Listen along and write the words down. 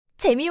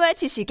재미와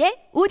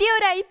지식의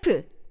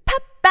오디오라이프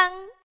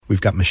팝빵.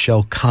 We've got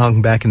Michelle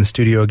Kong back in the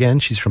studio again.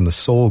 She's from the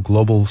Seoul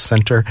Global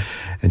Center,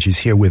 and she's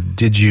here with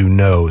Did You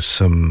Know?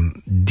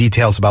 Some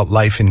details about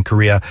life in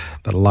Korea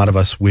that a lot of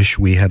us wish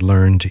we had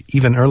learned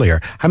even earlier.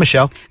 Hi,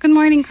 Michelle. Good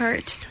morning,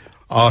 Kurt.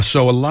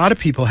 So a lot of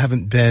people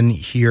haven't been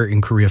here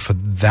in Korea for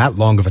that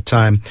long of a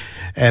time,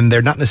 and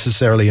they're not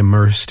necessarily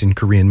immersed in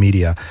Korean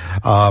media.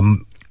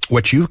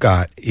 What you've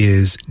got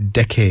is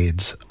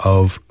decades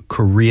of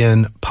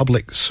Korean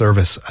public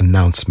service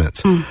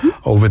announcements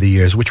over the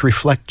years, which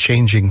reflect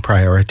changing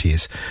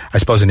priorities, I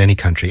suppose, in any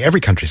country.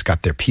 Every country's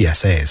got their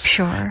PSAs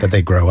that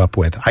they grow up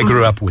with. I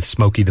grew up with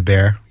Smokey the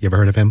Bear. You ever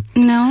heard of him?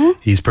 No.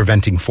 He's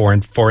preventing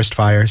forest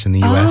fires in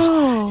the U.S.,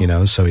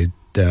 so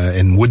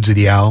and Woodsy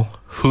the Owl,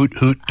 hoot,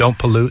 hoot, don't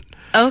pollute.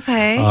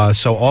 Okay.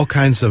 So all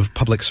kinds of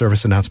public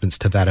service announcements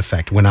to that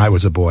effect when I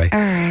was a boy. All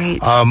right.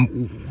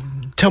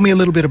 Tell me a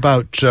little bit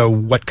about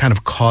what kind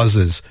of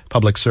causes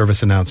public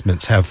service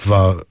announcements have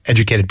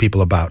educated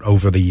people about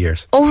over the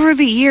years. Over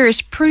the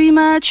years, pretty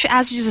much,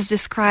 as you just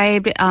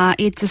described,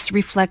 it just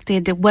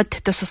reflected what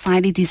the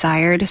society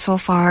desired so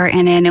far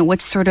and then what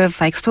sort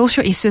of like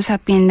social issues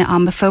have been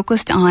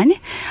focused on.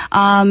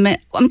 I'm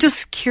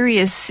just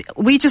curious.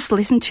 We just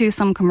listened to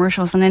some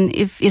commercials, and then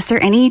is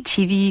there any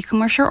TV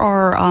commercial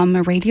or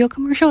a radio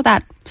commercial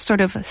that sort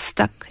of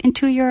stuck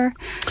into your...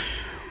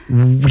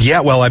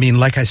 Yeah, well, I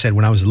mean, like I said,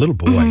 when I was a little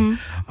boy,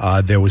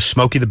 there was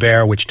Smokey the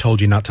Bear, which told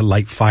you not to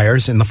light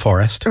fires in the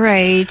forest.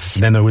 Right.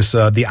 Then there was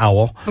the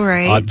owl.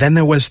 Right. Then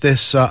there was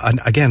this,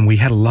 again, we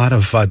had a lot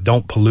of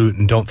don't pollute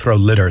and don't throw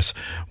litters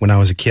when I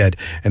was a kid.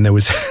 And there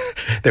was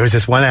there was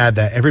this one ad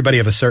that everybody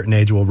of a certain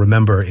age will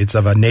remember. It's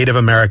of a Native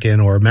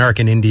American or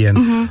American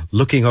Indian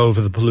looking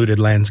over the polluted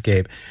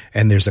landscape.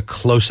 And there's a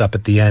close-up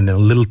at the end and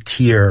a little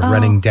tear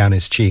running down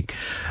his cheek.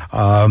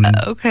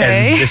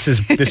 Okay. And this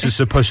is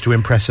supposed to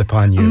impress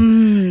upon you.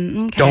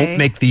 Okay. Don't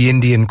make the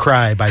Indian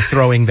cry by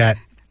throwing that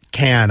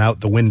can out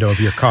the window of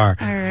your car.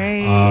 All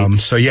right.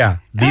 So yeah,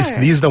 these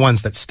are the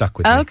ones that stuck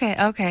with me.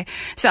 Okay.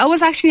 So I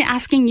was actually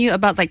asking you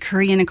about like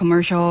Korean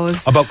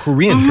commercials. About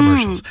Korean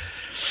commercials.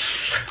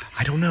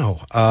 I don't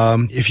know.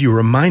 If you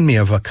remind me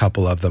of a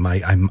couple of them,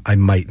 I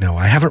might know.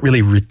 I haven't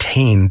really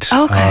retained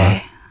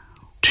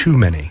too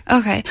many.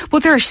 Okay. Well,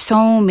 there are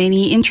so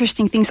many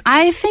interesting things.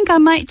 I think I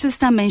might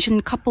just mention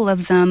a couple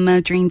of them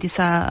during this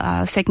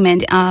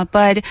segment.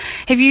 But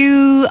have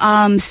you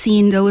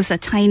seen those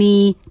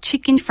tiny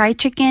fried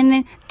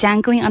chicken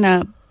dangling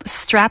on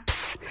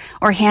straps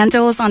or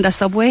handles on the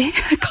subway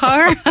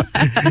car?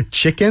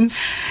 Chickens?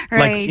 Right.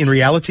 Like in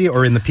reality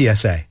or in the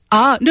PSA?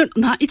 No,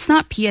 it's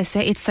not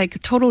PSA. It's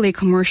like totally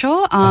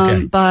commercial.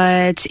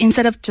 But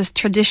instead of just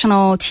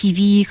traditional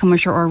TV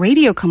commercial or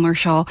radio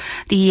commercial,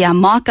 the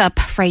mock-up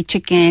fried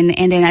chicken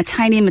and then a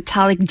tiny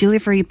metallic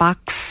delivery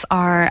box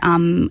are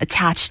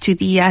attached to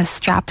the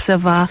straps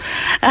of a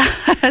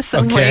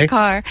subway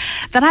car.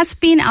 That has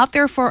been out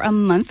there for a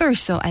month or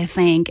so, I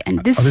think.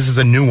 And this is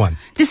a new one.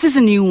 This is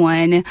a new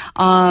one.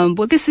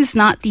 Well, this is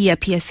not the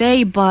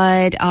PSA,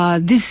 but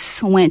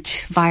this went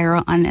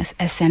viral on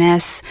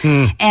SNS.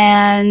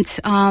 And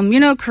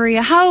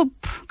Korea, how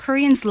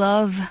Koreans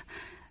love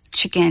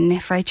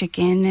fried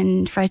chicken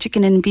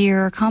and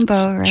beer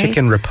combo, right?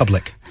 Chicken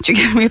Republic.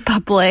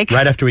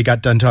 Right after we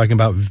got done talking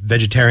about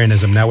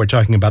vegetarianism, now we're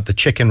talking about the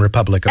Chicken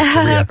Republic of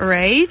Korea.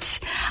 Right.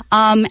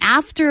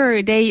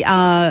 After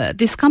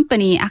this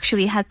company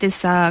actually had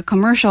this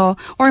commercial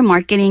or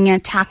marketing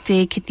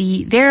tactic,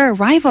 their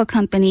rival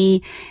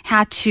company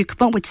had to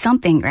come up with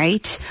something,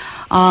 right?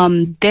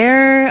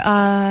 Their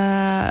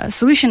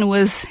solution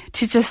was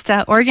to just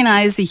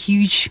organize a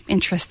huge,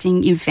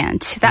 interesting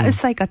event. That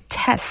was like a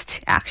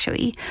test,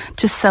 actually,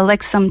 to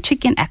select some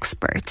chicken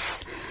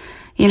experts.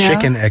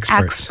 Chicken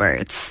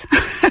experts.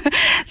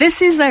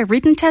 This is a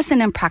written test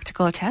and a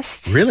practical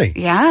test. Really?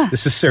 Yeah.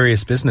 This is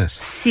serious business.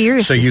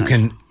 So you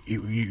can,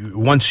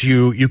 once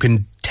you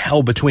can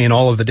tell between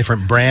all of the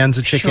different brands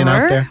of chicken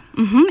out there?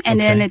 And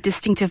then the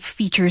distinctive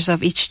features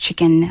of each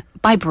chicken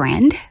by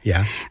brand.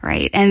 Yeah.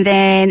 Right. And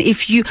then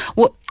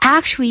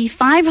actually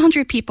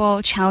 500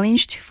 people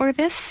challenged for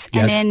this.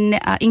 Yes. And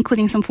then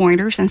including some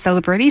foreigners and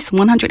celebrities,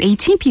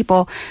 118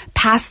 people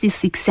passed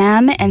this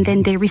exam and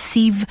then they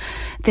receive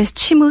this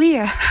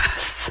chimelier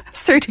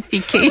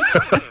certificate.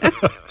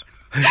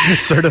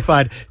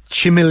 Certified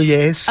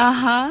chimeliers.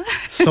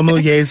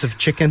 Sommeliers of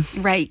chicken.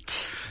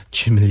 Right.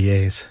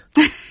 Chimeliers.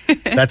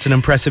 That's an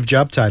impressive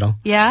job title.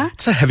 Yeah.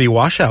 It's a heavy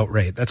washout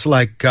rate. That's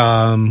like,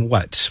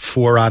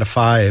 4 out of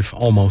 5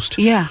 almost.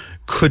 Yeah.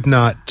 Could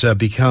not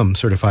become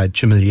certified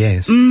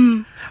chimeliers.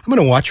 I'm going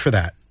to watch for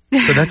that.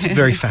 So that's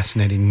very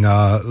fascinating.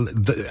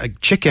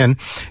 Chicken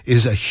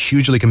is a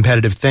hugely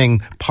competitive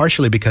thing,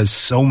 partially because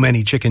so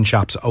many chicken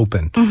shops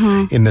open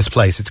in this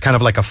place. It's kind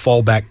of like a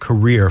fallback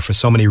career for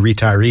so many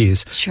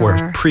retirees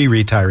or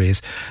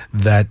pre-retirees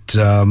that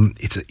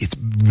it's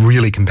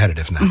really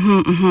competitive now.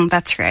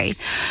 That's right.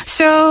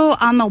 So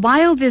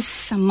while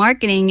this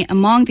marketing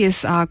among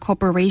these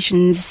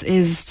corporations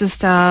is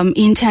just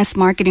intense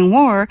marketing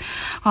war,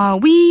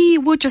 we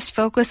would just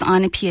focus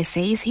on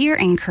PSAs here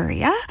in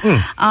Korea.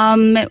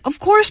 Of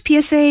course,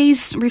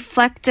 PSAs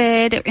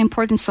reflected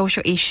important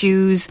social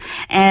issues,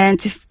 and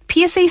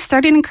PSA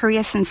started in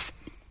Korea since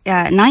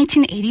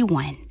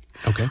 1981.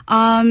 Okay.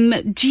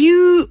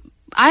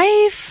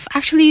 I've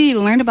actually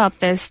learned about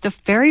this. The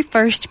very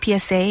first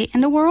PSA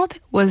in the world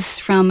was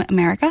from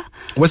America.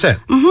 What's that?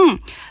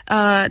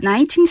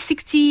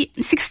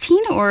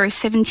 1916 or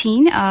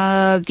 17,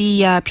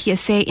 the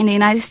PSA in the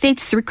United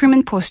States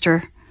recruitment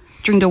poster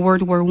during the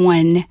World War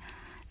I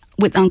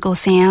with Uncle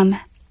Sam.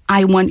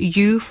 I want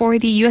you for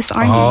the U.S.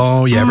 Army.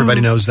 Oh, yeah, everybody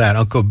knows that.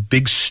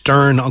 Big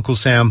stern Uncle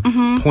Sam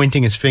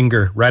pointing his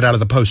finger right out of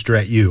the poster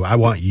at you. I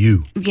want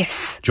you.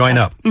 Yes. Join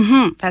up.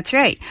 That's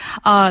right.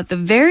 The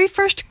very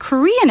first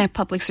Korean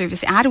public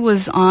service ad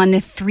was on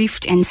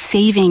thrift and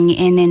saving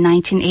in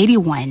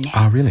 1981.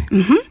 Oh, really?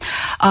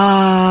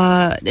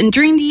 And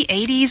during the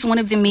 80s, one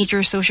of the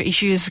major social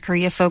issues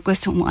Korea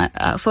focused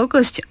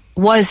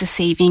was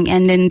saving.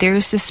 And then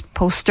there's this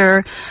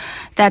poster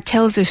that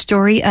tells the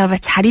story of a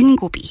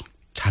자린고비.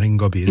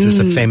 자린고비. Is this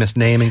a famous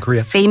name in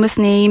Korea? Famous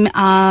name.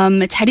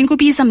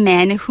 자린고비 is a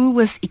man who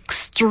was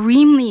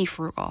extremely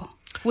frugal,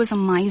 who was a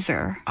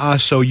miser.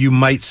 So you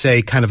might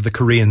say kind of the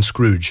Korean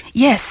Scrooge.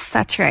 Yes,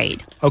 that's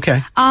right.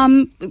 Okay.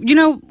 A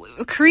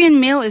Korean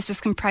meal is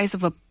just comprised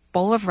of a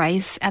bowl of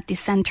rice at the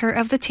center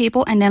of the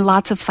table and then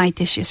lots of side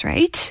dishes,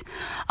 right?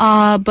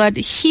 But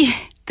the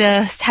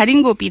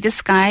자린고비,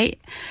 this guy,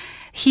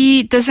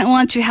 he doesn't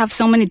want to have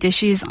so many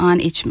dishes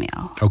on each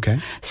meal. Okay.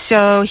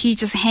 So he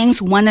just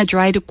hangs one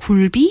dried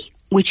gulbi,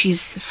 which is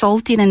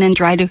salted and then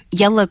dried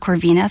yellow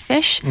corvina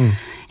fish,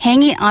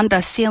 hanging on the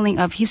ceiling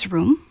of his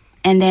room.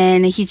 And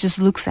then he just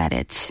looks at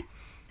it,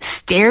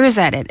 stares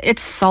at it.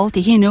 It's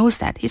salty. He knows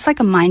that. It's like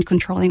a mind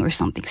controlling or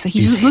something. So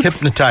he's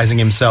hypnotizing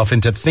himself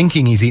into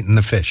thinking he's eaten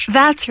the fish.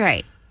 That's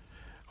right.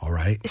 All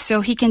right.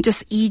 So he can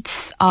just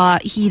eat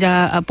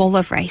a bowl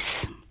of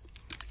rice.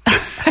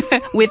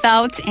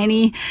 Without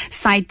any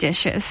side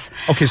dishes.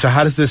 Okay, so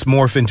how does this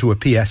morph into a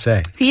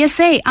PSA?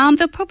 PSA,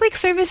 the public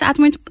service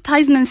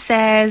advertisement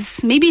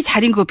says maybe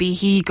자린고비,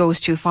 he goes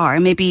too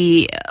far.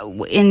 Maybe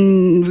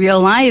in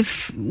real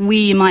life,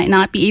 we might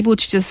not be able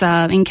to just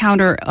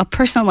encounter a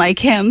person like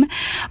him.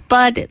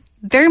 But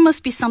there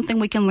must be something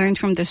we can learn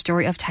from the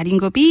story of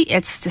자린고비.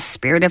 It's the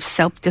spirit of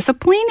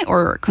self-discipline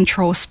or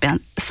control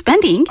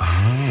spending.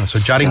 So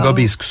자린고비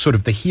is sort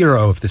of the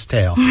hero of this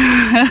tale.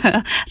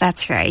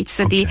 That's right.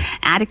 So the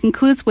ad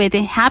concludes with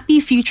a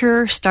happy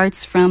future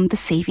starts from the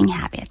saving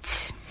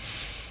habit.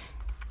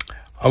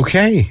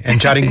 Okay. And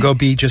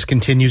자린고비 just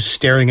continues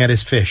staring at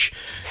his fish.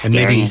 And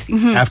maybe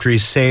after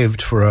he's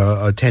saved for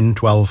a 10,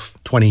 12,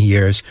 20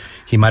 years,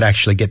 he might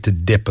actually get to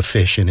dip a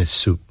fish in his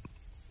soup.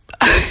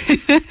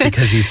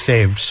 Because he's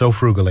saved so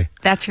frugally.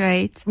 That's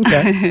right.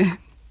 Okay.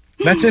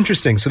 That's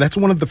interesting. So that's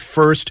one of the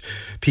first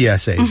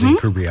PSAs in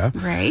Korea.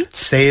 Right.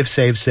 Save,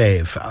 save,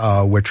 save.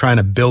 We're trying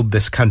to build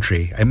this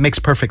country. It makes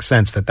perfect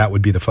sense that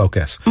would be the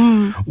focus.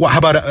 Well, how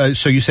about,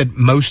 so you said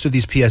most of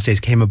these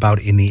PSAs came about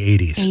in the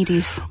 80s.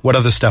 80s. What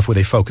other stuff were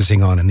they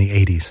focusing on in the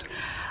 80s?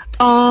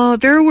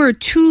 There were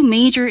two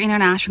major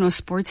international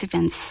sports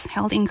events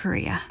held in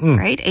Korea,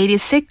 right?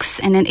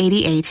 86 and then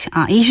 88,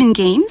 Asian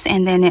Games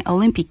and then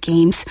Olympic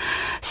Games.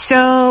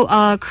 So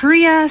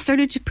Korea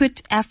started to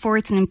put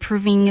efforts in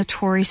improving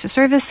tourist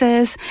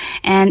services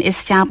and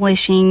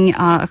establishing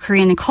a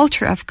Korean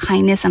culture of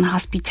kindness and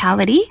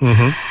hospitality.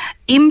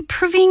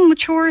 Improving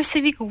mature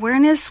civic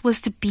awareness was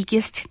the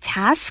biggest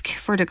task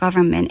for the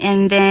government.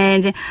 And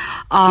then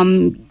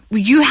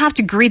you have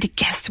to greet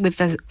guests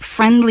with a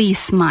friendly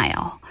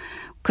smile.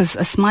 Because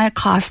a smile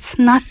costs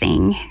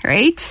nothing,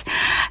 right?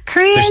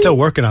 They're still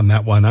working on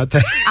that one, aren't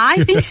they?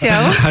 I think so.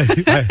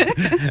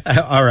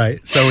 All right.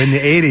 So in the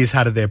 80s,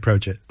 how did they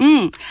approach it?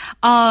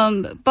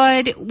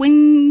 But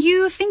when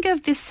you think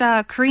of this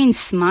Korean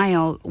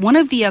smile, one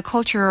of the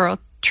cultural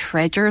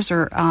treasures,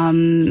 I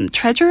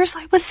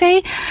would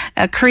say,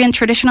 Korean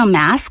traditional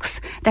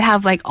masks that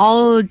have like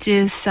all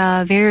these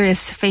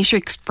various facial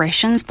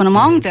expressions. But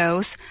among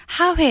those,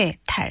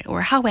 하회탈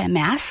or 하회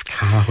mask.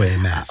 하회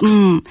masks.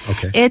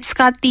 Okay. It's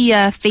got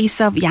the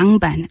face of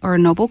양반 or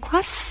noble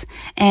class.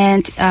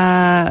 And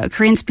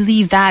Koreans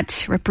believe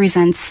that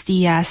represents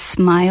the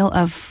smile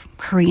of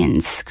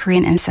Korean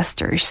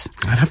ancestors.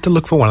 I'd have to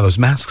look for one of those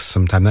masks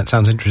sometime. That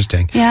sounds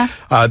interesting. Yeah.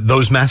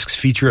 Those masks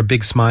feature a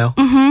big smile.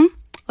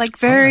 Like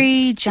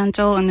very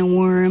gentle and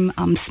warm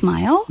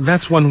smile.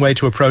 That's one way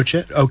to approach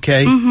it.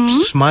 Okay.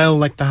 Smile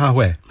like the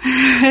Hahwe.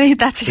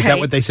 That's right. Is that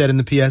what they said in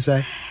the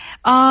PSA?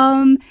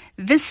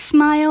 This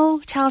smile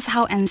tells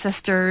how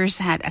ancestors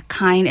had a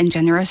kind and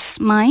generous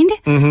mind.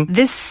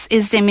 This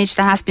is the image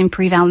that has been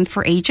prevalent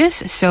for ages.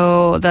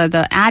 So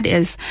the ad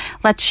is,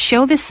 let's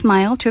show this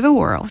smile to the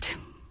world.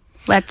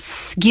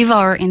 Let's give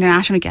our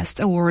international guests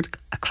a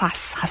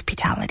world-class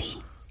hospitality.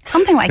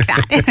 Something like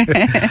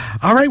that.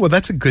 All right. Well,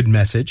 that's a good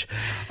message.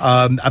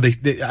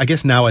 I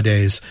guess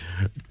nowadays,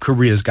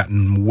 Korea's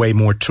gotten way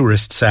more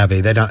tourist savvy.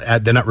 They're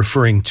not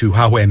referring to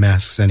Huawei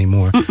masks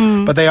anymore,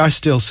 but they are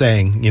still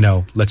saying,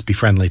 let's be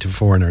friendly to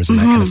foreigners and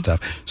that kind of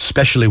stuff,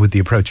 especially with the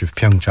approach of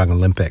Pyeongchang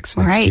Olympics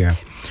next year.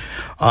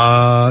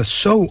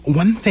 So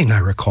one thing I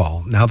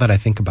recall, now that I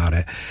think about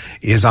it,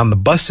 is on the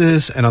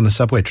buses and on the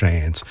subway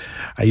trains,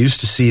 I used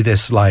to see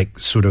this like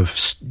sort of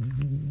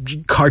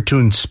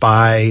cartoon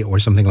spy or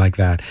something like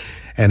that.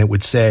 And it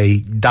would say,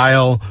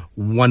 dial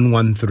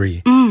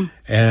 113.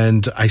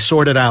 And I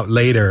sorted out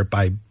later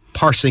by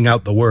parsing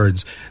out the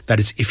words that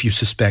is if you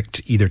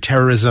suspect either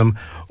terrorism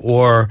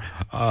or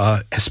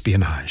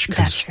espionage.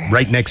 Because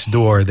right next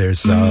door,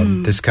 there's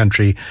this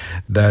country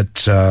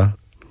that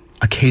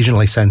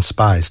occasionally sends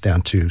spies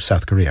down to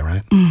South Korea,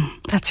 right?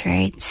 That's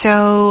right.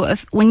 So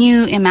when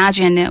you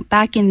imagine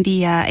back in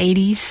the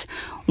 80s,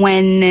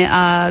 when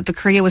the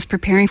Korea was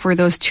preparing for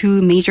those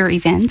two major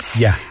events.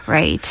 Yeah.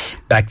 Right.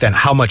 Back then,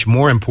 how much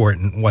more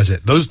important was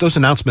it? Those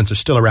announcements are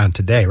still around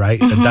today, right?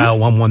 The dial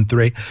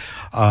 113.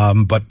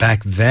 But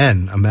back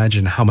then,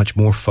 imagine how much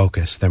more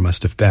focus there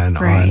must have been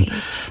on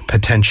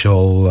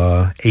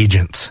potential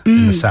agents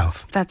in the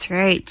South. That's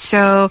right.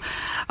 So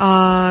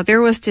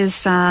there was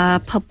this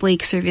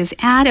public service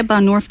ad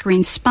about North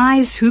Korean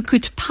spies who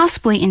could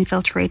possibly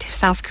infiltrate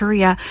South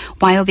Korea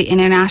while the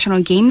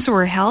international games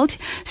were held.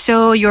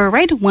 So you're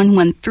right,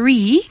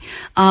 113.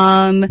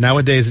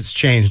 Nowadays, it's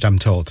changed, I'm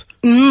told.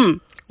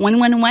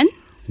 111?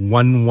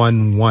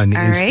 111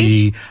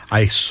 is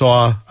I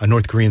saw a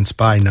North Korean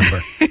spy number.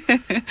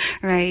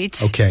 Right.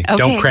 Okay.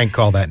 Don't crank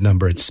call that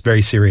number. It's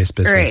very serious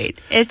business. Right.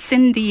 It's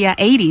in the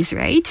 80s,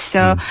 right?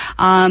 So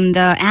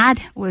the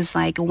ad was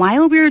like,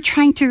 while we're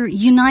trying to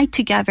unite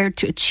together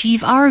to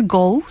achieve our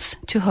goals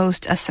to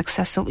host a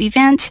successful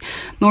event,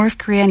 North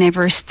Korea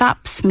never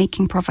stops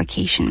making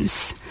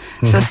provocations.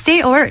 So stay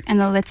alert and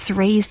let's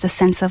raise the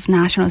sense of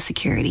national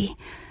security.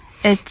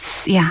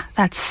 That's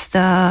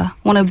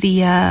one of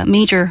the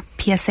major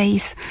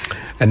PSAs.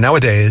 And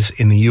nowadays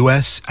in the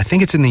U.S., I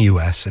think it's in the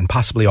U.S. and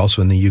possibly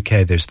also in the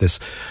U.K., there's this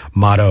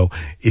motto,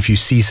 if you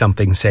see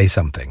something, say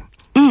something.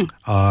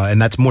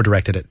 And that's more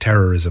directed at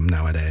terrorism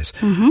nowadays.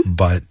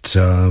 But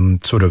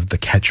sort of the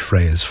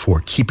catchphrase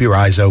for keep your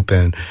eyes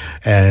open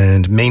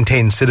and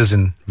maintain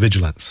citizen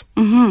vigilance.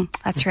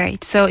 That's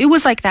right. So it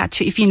was like that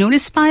too. If you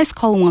notice spies,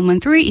 call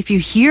 113. If you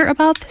hear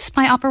about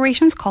spy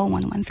operations, call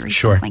 113.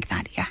 Sure. Something like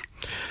that, yeah.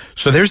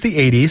 So there's the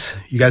 80s.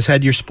 You guys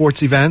had your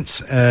sports events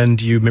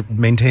and you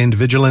maintained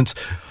vigilance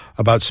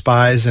about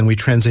spies, and we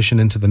transition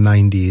into the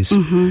 90s.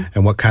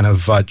 And what kind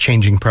of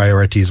changing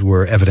priorities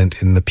were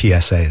evident in the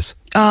PSAs?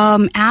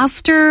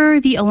 After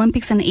the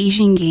Olympics and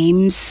Asian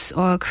Games,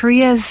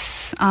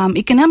 Korea's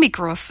economic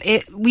growth,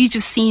 we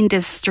just seen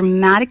this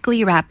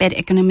dramatically rapid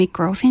economic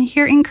growth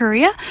here in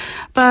Korea.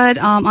 But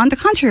on the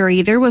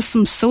contrary, there was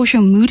some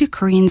social mood.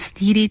 Koreans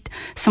needed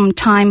some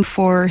time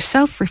for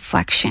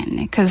self-reflection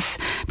because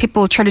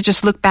people try to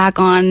just look back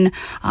on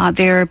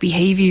their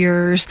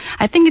behaviors.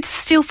 I think it's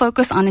still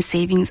focused on a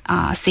saving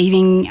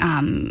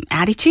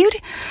attitude.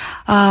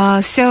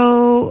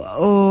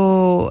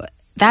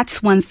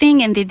 That's one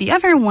thing. And the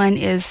other one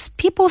is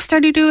people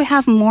started to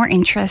have more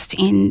interest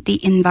in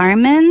the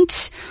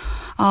environment,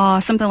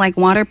 something like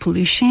water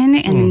pollution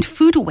and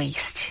food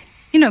waste.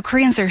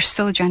 Koreans are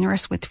so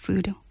generous with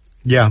food.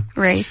 Yeah.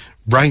 Right.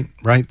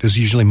 Right. There's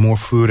usually more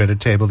food at a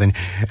table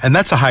and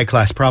that's a high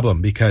class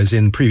problem because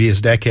in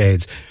previous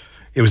decades,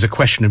 it was a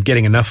question of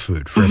getting enough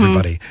food for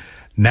everybody.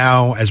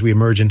 Now, as we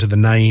emerge into the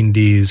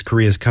 90s,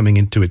 Korea's coming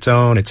into its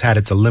own. It's had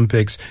its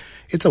Olympics.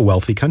 It's a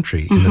wealthy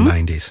country in the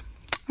 90s.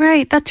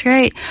 Right, that's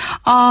right.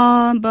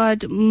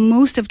 But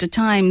most of the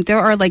time, there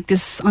are like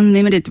this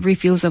unlimited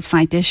refills of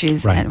side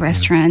dishes at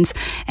restaurants.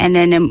 And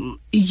then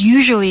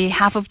usually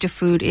half of the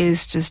food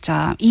is just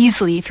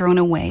easily thrown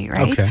away,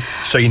 right? Okay.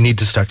 So you need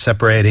to start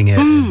separating it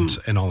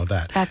and all of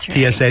that. That's right.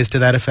 PSAs to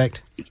that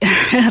effect?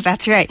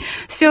 That's right.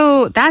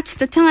 So that's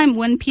the time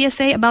when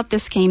PSA about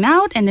this came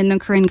out, and then the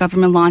Korean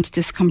government launched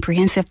this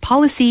comprehensive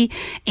policy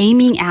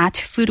aiming at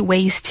food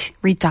waste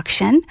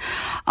reduction.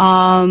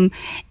 And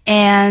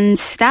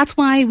that's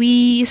why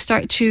we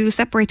start to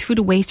separate food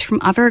waste from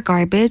other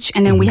garbage,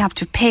 and then we have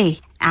to pay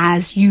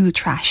as you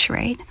trash,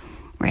 right?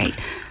 Right.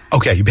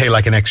 Okay, you pay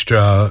like an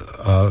extra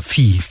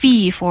fee.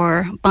 Fee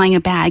for buying a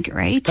bag,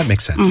 right? That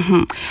makes sense.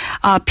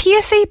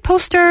 PSA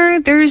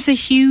poster, there's a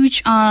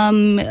huge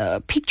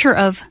picture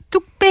of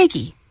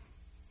뚝배기.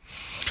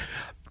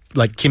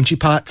 Like kimchi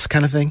pots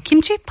kind of thing?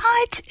 Kimchi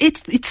pot?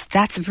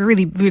 That's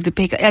really, really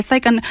big. It's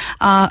like an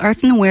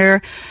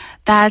earthenware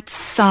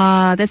that's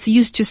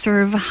used to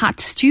serve hot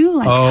stew,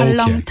 like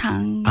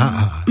설렁탕.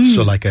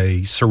 So like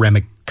a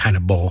ceramic kind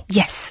of bowl.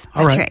 Yes,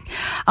 All that's right.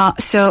 right.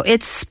 So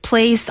it's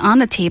placed on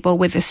the table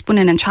with a spoon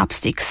and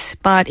chopsticks.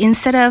 But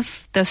instead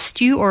of the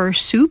stew or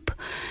soup,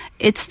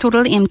 it's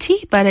totally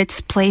empty, but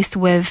it's placed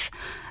with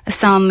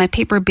some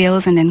paper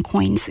bills and then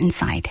coins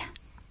inside.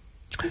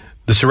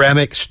 The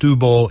ceramic stew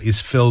bowl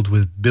is filled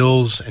with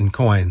bills and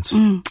coins.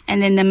 And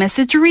then the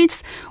message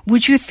reads,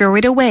 would you throw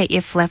it away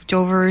if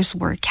leftovers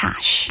were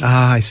cash?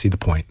 Ah, I see the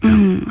point.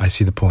 Yeah, I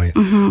see the point.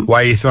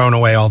 Why are you throwing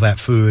away all that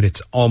food?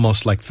 It's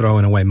almost like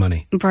throwing away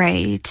money.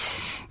 Right.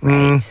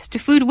 The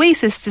food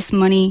waste is just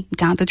money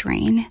down the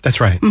drain. That's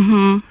right.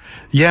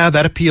 Yeah,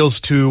 that appeals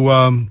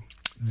to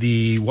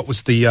what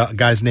was the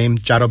guy's name?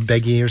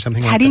 Jarobegi or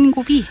something like that?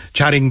 자린고비.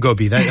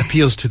 Jaringobi. That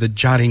appeals to the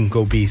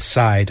Jaringobi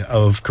side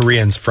of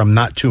Koreans from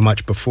not too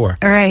much before.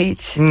 Right.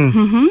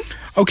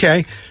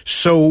 Okay,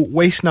 so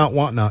waste not,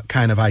 want not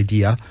kind of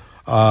idea.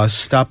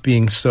 Stop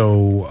being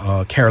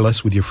so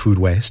careless with your food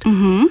waste.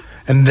 And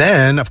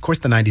then, of course,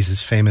 the 90s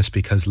is famous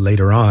because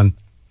later on,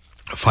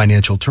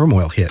 financial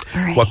turmoil hit.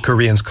 Right. What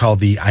Koreans call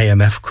the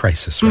IMF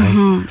crisis,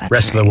 right? That's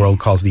Rest of the world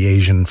calls the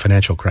Asian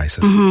financial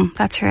crisis.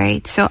 That's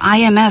right. So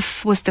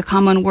IMF was the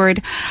common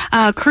word.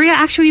 Korea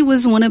actually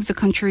was one of the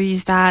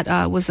countries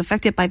that was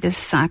affected by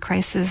this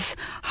crisis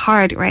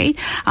hard, right?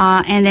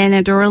 And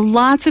then there were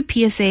lots of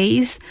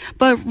PSAs,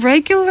 but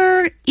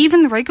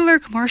even regular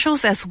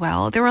commercials as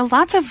well. There were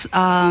lots of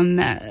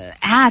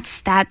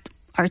ads that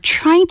are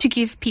trying to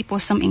give people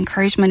some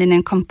encouragement and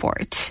then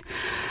comfort.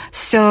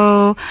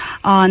 So,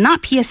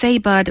 not PSA,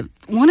 but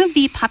one of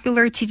the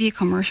popular TV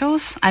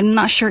commercials, I'm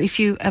not sure if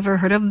you ever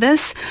heard of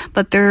this,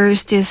 but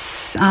there's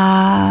this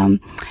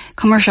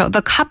commercial.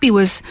 The copy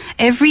was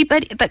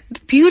everybody, but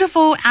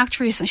beautiful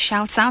actress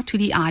shouts out to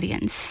the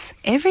audience.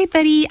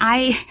 Everybody,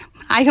 I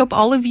hope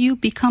all of you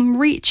become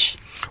rich.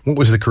 What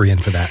was the Korean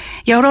for that?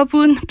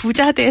 여러분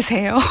부자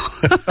되세요.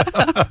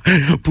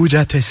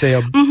 부자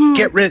되세요.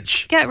 Get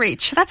rich. Get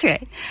rich. That's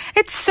right.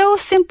 It's so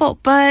simple,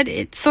 but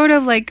it sort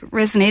of like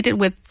resonated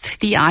with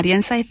the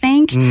audience, I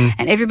think.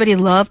 And everybody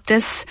loved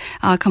this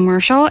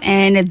commercial.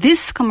 And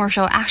this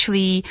commercial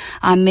actually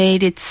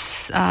made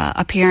its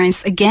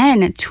appearance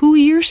again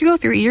 3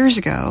 years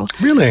ago.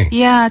 Really?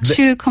 Yeah,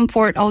 to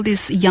comfort all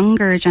this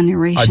younger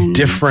generation. A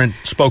different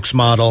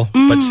spokesmodel,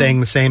 but saying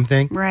the same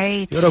thing?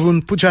 Right.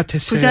 여러분 부자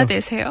되세요. 부자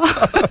되세요.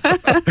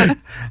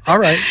 All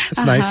right.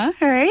 That's nice. All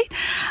right.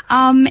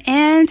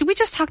 And we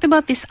just talked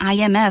about this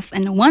IMF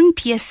and one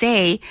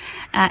PSA.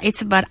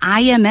 It's about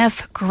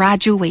IMF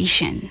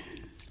graduation.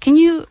 Can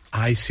you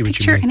I see what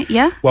picture you mean. it?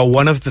 Yeah? Well,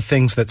 one of the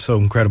things that's so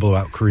incredible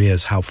about Korea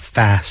is how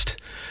fast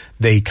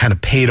they kind of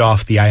paid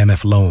off the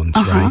IMF loans,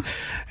 right?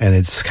 And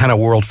it's kind of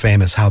world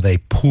famous how they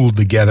pooled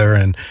together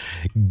and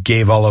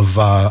gave all of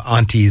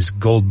aunties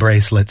gold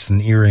bracelets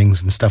and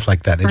earrings and stuff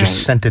like that. They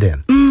just sent it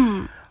in.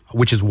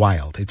 Which is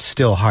wild. It's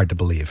still hard to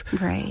believe.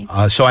 Right.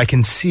 So I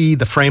can see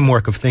the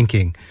framework of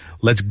thinking,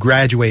 let's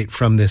graduate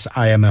from this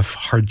IMF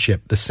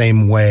hardship the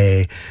same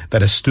way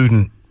that a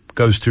student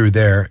goes through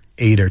their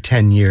 8 or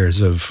 10 years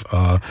of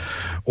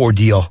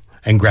ordeal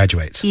and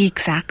graduates.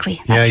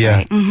 Exactly. That's yeah.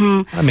 right.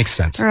 That makes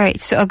sense.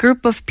 Right. So a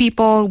group of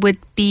people would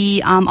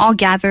be all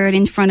gathered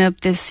in front of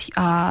this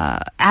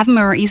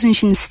Admiral Lee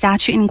Sun-shin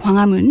statue in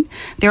Gwanghwamun.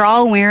 They're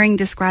all wearing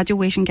this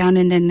graduation gown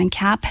and then a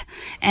cap,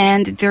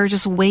 and they're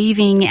just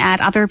waving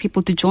at other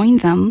people to join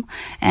them.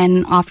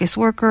 An office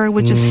worker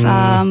was just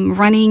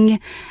running.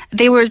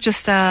 They were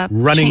just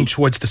running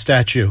towards the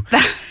statue.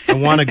 I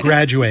want to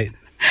graduate.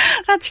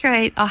 That's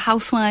right. A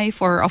housewife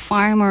or a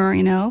farmer,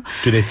 you know.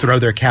 Do they throw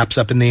their caps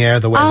up in the air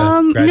the way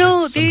the graduates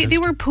no, they sometimes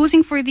were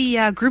posing for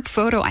the group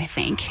photo, I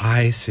think.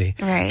 I see.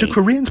 Right. Do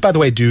Koreans, by the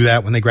way, do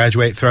that when they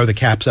graduate, throw the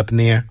caps up in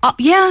the air?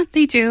 Yeah,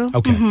 they do.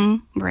 Okay.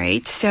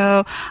 Right.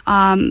 So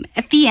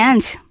at the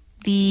end,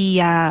 the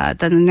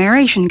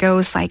narration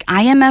goes like,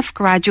 IMF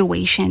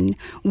graduation,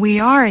 we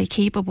are a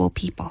capable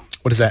people.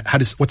 What is that?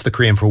 What's the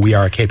Korean for we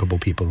are a capable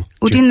people?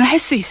 우리는 할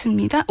수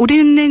있습니다.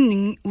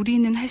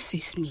 우리는 할 수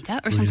있습니다.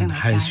 Or something like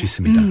할 that. 수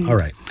있습니다. All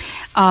right.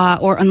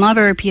 Or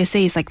another PSA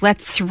is like,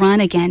 let's run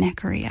again,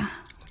 Korea.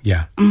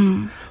 Yeah.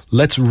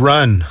 Let's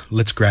run.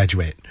 Let's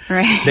graduate.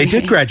 Right. They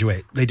did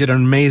graduate. They did an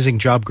amazing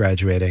job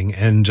graduating.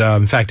 And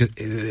in fact,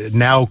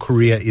 now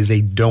Korea is a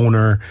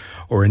donor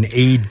or an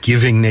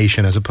aid-giving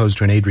nation as opposed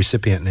to an aid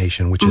recipient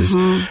nation, which is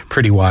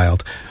pretty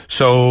wild.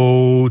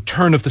 So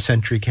turn of the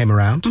century came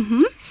around.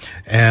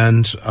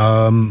 And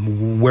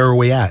where are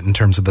we at in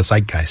terms of the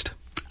zeitgeist?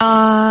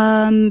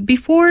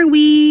 Before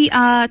we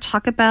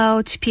talk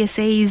about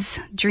PSAs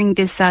during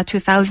this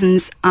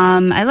 2000s,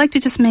 I'd like to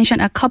just mention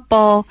a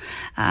couple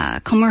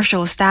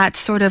commercials that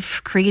sort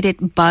of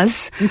created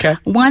buzz. Okay.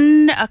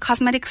 One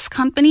cosmetics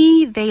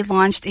company, they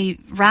launched a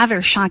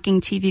rather shocking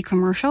TV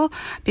commercial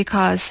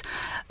because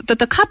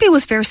the copy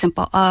was very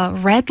simple. A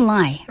red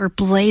lie or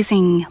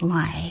blazing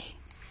lie,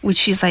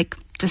 which is like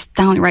just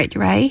downright,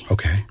 right?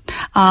 Okay.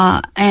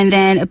 And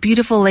then a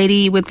beautiful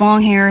lady with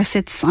long hair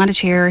sits on a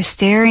chair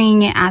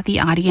staring at the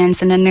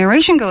audience, and the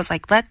narration goes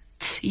like, let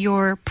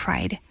your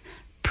pride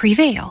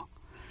prevail.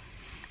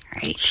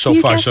 Right? So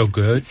far, so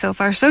good. So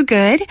far, so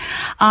good.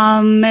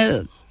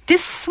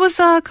 This was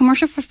a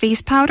commercial for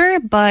face powder,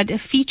 but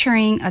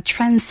featuring a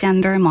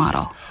transgender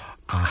model.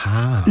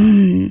 Aha.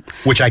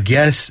 Which I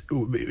guess,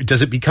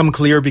 does it become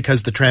clear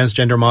because the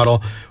transgender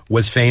model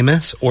was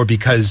famous or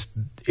because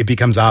it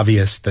becomes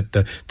obvious that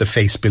the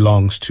face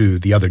belongs to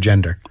the other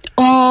gender?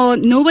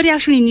 Nobody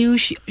actually knew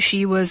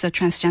she was a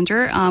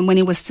transgender when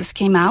it was just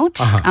came out.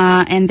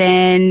 And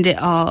then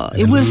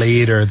it was...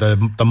 later,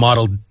 the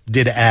model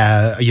did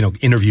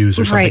interviews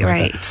or something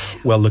like that.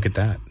 Well, look at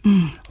that.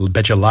 I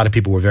bet you a lot of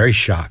people were very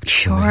shocked.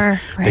 Sure,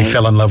 They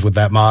fell in love with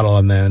that model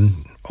and then...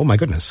 Oh, my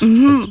goodness.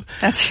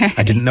 That's right.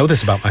 I didn't know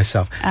this about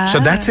myself. So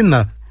that's in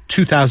the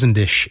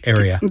 2000-ish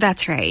area.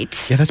 That's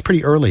right. Yeah, that's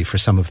pretty early for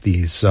some of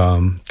these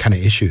kind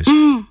of issues.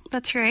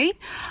 That's right.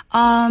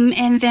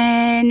 And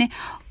then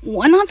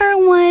one other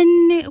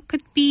one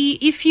could be,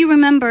 if you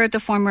remember the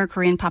former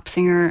Korean pop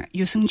singer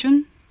Yoo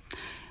Seung-jun,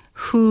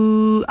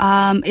 who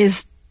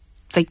is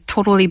like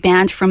totally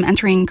banned from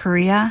entering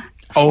Korea.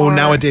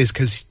 Nowadays,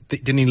 because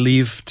didn't he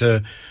leave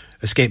to...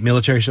 escape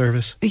military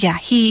service? Yeah,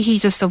 he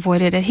just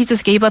avoided it. He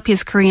just gave up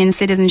his Korean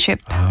citizenship.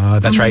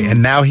 That's right.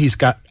 And now he's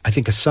got, I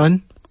think, a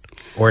son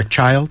or a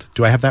child.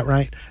 Do I have that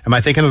right? Am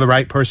I thinking of the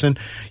right person?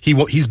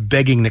 He's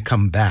begging to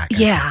come back.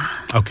 Yeah.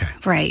 Okay.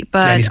 Right,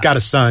 but... And he's got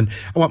a son.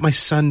 I want my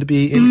son to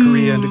be in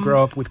Korea and to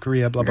grow up with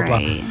Korea, blah, blah,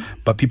 blah.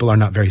 But people are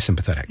not very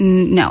sympathetic.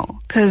 No,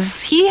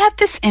 because he had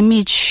this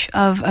image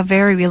of a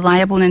very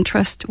reliable and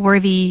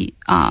trustworthy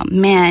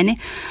man.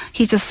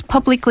 He just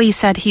publicly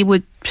said he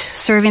would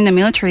serve in the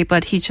military,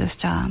 but he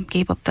just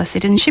gave up the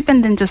citizenship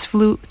and then just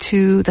flew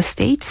to the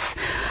States.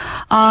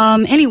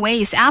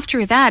 Anyways,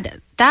 after that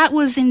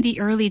was in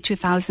the early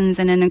 2000s,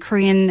 and then a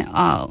Korean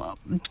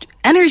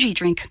energy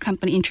drink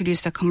company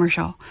introduced a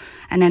commercial,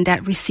 and then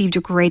that received a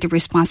great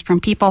response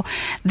from people.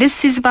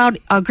 This is about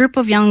a group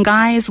of young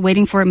guys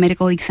waiting for a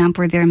medical exam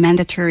for their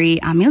mandatory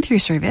military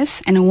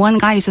service, and one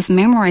guy is just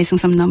memorizing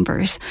some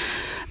numbers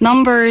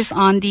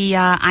on the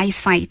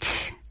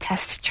eyesight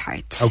test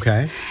chart.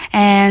 Okay.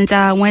 And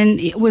when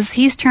it was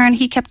his turn,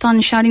 he kept on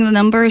shouting the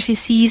numbers he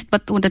sees,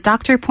 but when the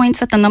doctor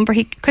points at the number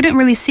he couldn't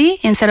really see,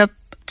 instead of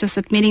just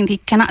admitting he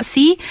cannot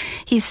see,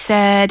 he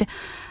said,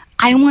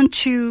 I want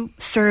to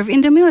serve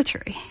in the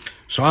military.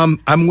 So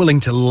I'm willing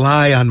to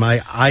lie on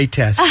my eye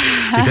test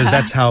because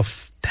that's how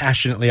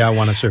passionately I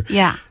want to serve.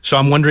 Yeah. So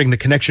I'm wondering the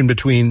connection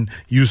between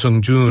Yoo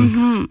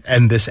Seung-jun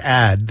and this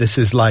ad. This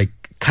is like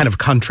kind of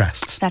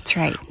contrasts. That's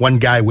right. One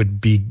guy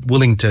would be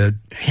willing to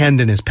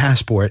hand in his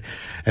passport,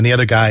 and the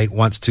other guy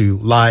wants to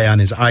lie on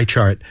his eye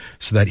chart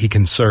so that he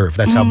can serve.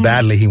 That's how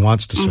badly he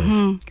wants to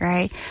serve.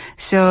 Right.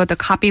 So the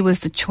copy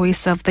was the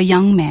choice of the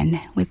young men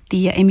with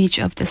the image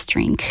of this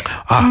drink.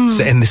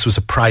 And this was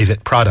a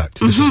private product.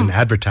 This was an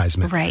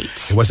advertisement. Right.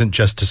 It wasn't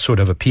just a sort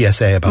of a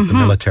PSA about the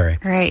military.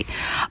 Right.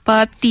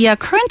 But the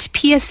current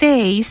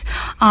PSAs,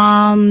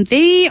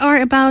 they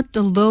are about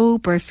the low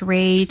birth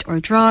rate or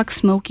drug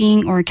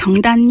smoking or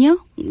경단녀,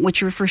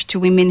 which refers to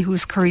women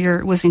whose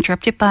career was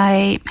interrupted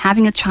by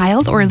having a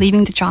child or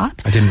leaving the job.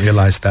 I didn't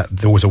realize that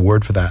there was a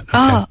word for that. Okay.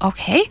 Oh,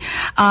 okay.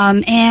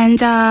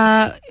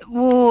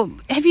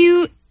 Have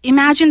you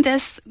imagined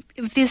this?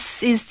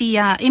 This is the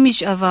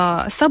image of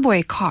a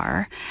subway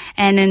car,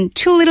 and then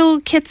two little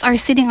kids are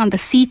sitting on the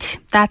seat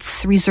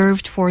that's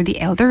reserved for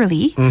the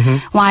elderly,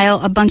 while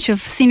a bunch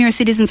of senior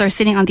citizens are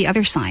sitting on the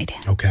other side.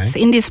 Okay. So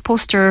in this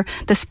poster,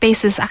 the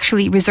space is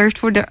actually reserved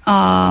for the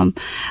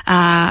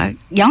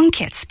young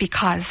kids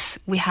because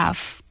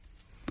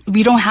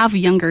we don't have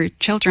younger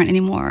children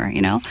anymore,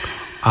 you know.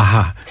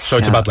 So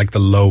it's about like the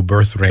low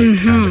birth rate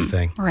kind of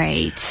thing.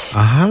 Right.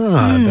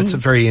 That's a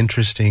very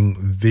interesting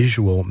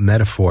visual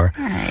metaphor.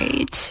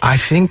 Right. I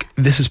think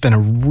this has been a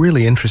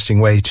really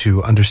interesting way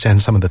to understand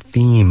some of the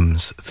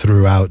themes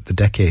throughout the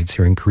decades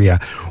here in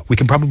Korea. We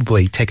can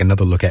probably take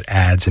another look at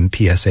ads and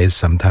PSAs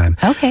sometime.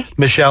 Okay.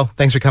 Michelle,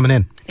 thanks for coming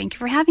in. Thank you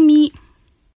for having me.